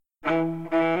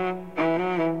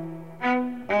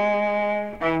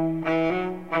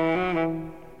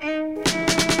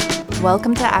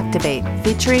Welcome to Activate,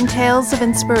 featuring tales of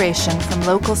inspiration from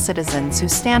local citizens who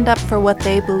stand up for what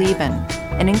they believe in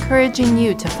and encouraging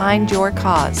you to find your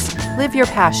cause, live your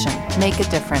passion, make a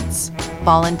difference.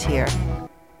 Volunteer.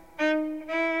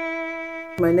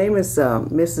 My name is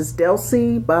Mrs.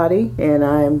 Dellsie, Boddie, and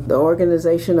I'm the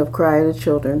organization of Cry of the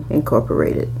Children,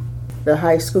 Incorporated. The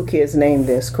high school kids named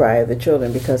this Cry of the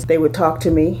Children because they would talk to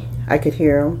me, I could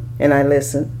hear them, and I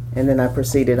listened, and then I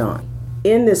proceeded on.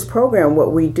 In this program,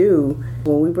 what we do,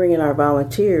 when we bring in our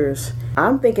volunteers,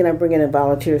 I'm thinking I'm bringing in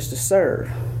volunteers to serve,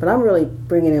 but I'm really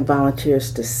bringing in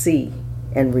volunteers to see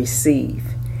and receive.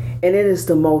 And it is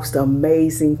the most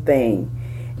amazing thing.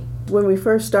 When we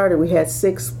first started, we had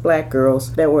 6 black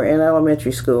girls that were in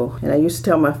elementary school. And I used to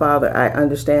tell my father, I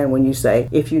understand when you say,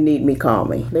 if you need me, call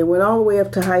me. They went all the way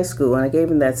up to high school, and I gave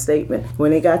them that statement.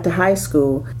 When they got to high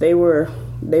school, they were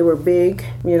big,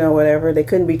 whatever. They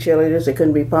couldn't be cheerleaders, they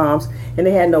couldn't be poms, and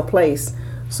they had no place.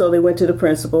 So they went to the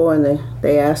principal and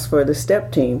they asked for the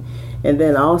step team. And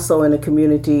then also in the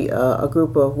community, a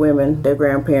group of women, their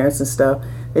grandparents and stuff,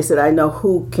 they said, I know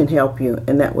who can help you,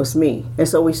 and that was me. And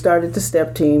so we started the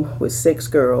step team with 6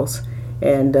 girls,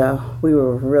 and we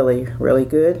were really, really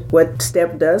good. What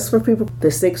STEP does for people, the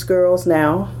 6 girls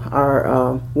now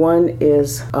are, one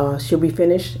is, she'll be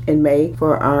finished in May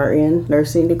for RN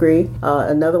nursing degree.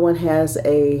 Another one has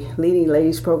a leading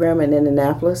ladies program in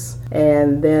Indianapolis.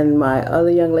 And then my other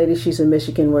young lady, she's in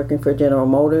Michigan working for General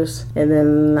Motors. And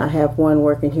then I have one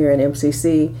working here in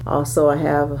MCC. Also, I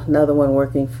have another one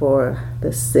working for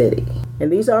the city.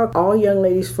 And these are all young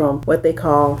ladies from what they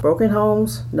call broken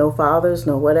homes, no fathers,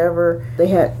 no whatever. They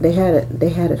had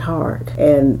it hard,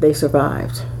 and they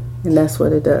survived. And that's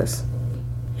what it does.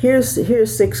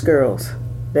 Here's 6 girls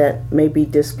that may be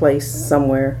displaced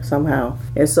somewhere, somehow.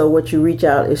 And so what you reach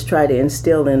out is try to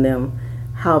instill in them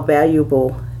how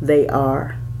valuable they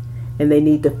are, and they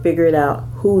need to figure it out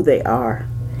who they are.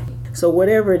 So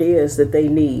whatever it is that they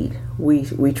need,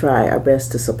 we try our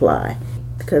best to supply.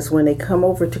 Because when they come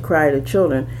over to Cry to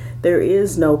Children, there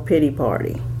is no pity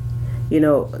party.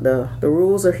 The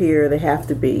rules are here, they have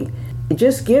to be.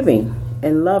 Just giving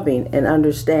and loving and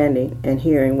understanding and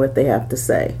hearing what they have to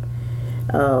say.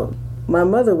 My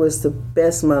mother was the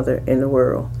best mother in the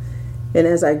world. And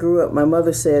as I grew up, my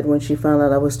mother said when she found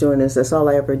out I was doing this, that's all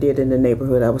I ever did in the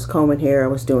neighborhood. I was combing hair, I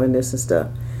was doing this and stuff.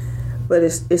 But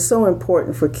it's so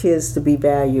important for kids to be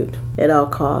valued at all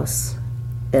costs,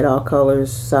 at all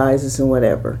colors, sizes, and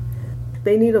whatever.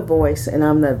 They need a voice, and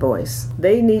I'm that voice.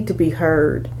 They need to be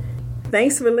heard.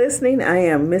 Thanks for listening. I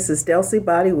am Mrs. Dellsie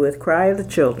Boddie with Cry of the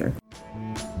Children.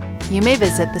 You may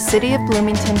visit the City of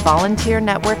Bloomington Volunteer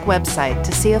Network website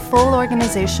to see a full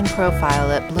organization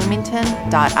profile at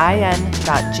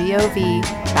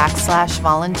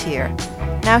bloomington.in.gov/volunteer.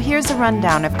 Now here's a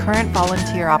rundown of current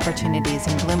volunteer opportunities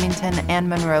in Bloomington and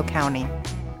Monroe County.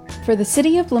 For the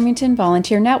City of Bloomington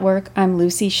Volunteer Network, I'm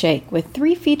Lucy Shake with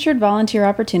 3 featured volunteer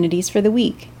opportunities for the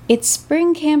week. It's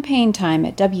spring campaign time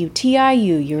at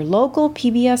WTIU, your local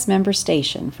PBS member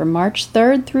station, from March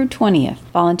 3rd through 20th.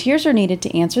 Volunteers are needed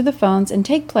to answer the phones and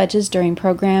take pledges during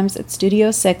programs at Studio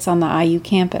 6 on the IU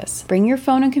campus. Bring your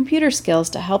phone and computer skills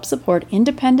to help support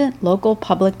independent local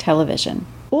public television.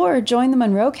 Or join the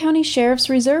Monroe County Sheriff's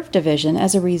Reserve Division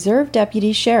as a Reserve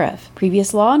Deputy Sheriff.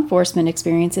 Previous law enforcement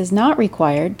experience is not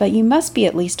required, but you must be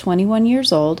at least 21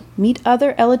 years old, meet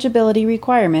other eligibility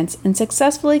requirements, and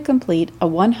successfully complete a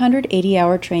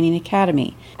 180-hour training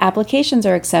academy. Applications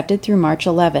are accepted through March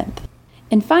 11th.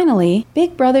 And finally,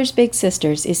 Big Brothers Big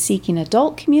Sisters is seeking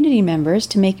adult community members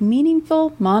to make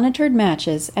meaningful, monitored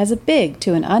matches as a big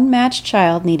to an unmatched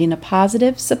child needing a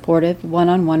positive, supportive,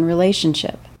 one-on-one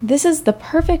relationship. This is the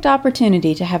perfect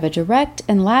opportunity to have a direct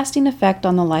and lasting effect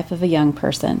on the life of a young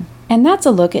person. And that's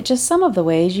a look at just some of the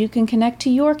ways you can connect to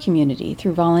your community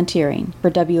through volunteering. For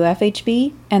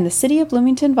WFHB and the City of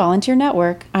Bloomington Volunteer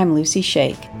Network, I'm Lucy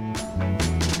Shake.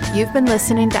 You've been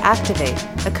listening to Activate,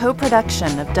 a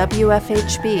co-production of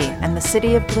WFHB and the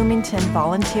City of Bloomington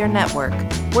Volunteer Network,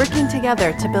 working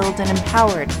together to build an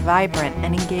empowered, vibrant,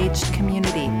 and engaged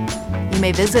community. You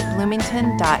may visit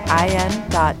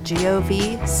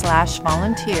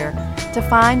bloomington.in.gov/volunteer to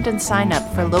find and sign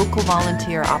up for local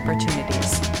volunteer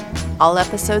opportunities. All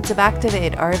episodes of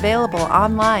Activate are available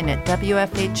online at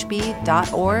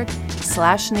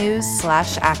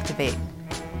wfhb.org/news/activate.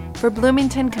 For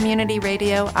Bloomington Community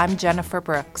Radio, I'm Jennifer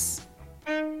Brooks.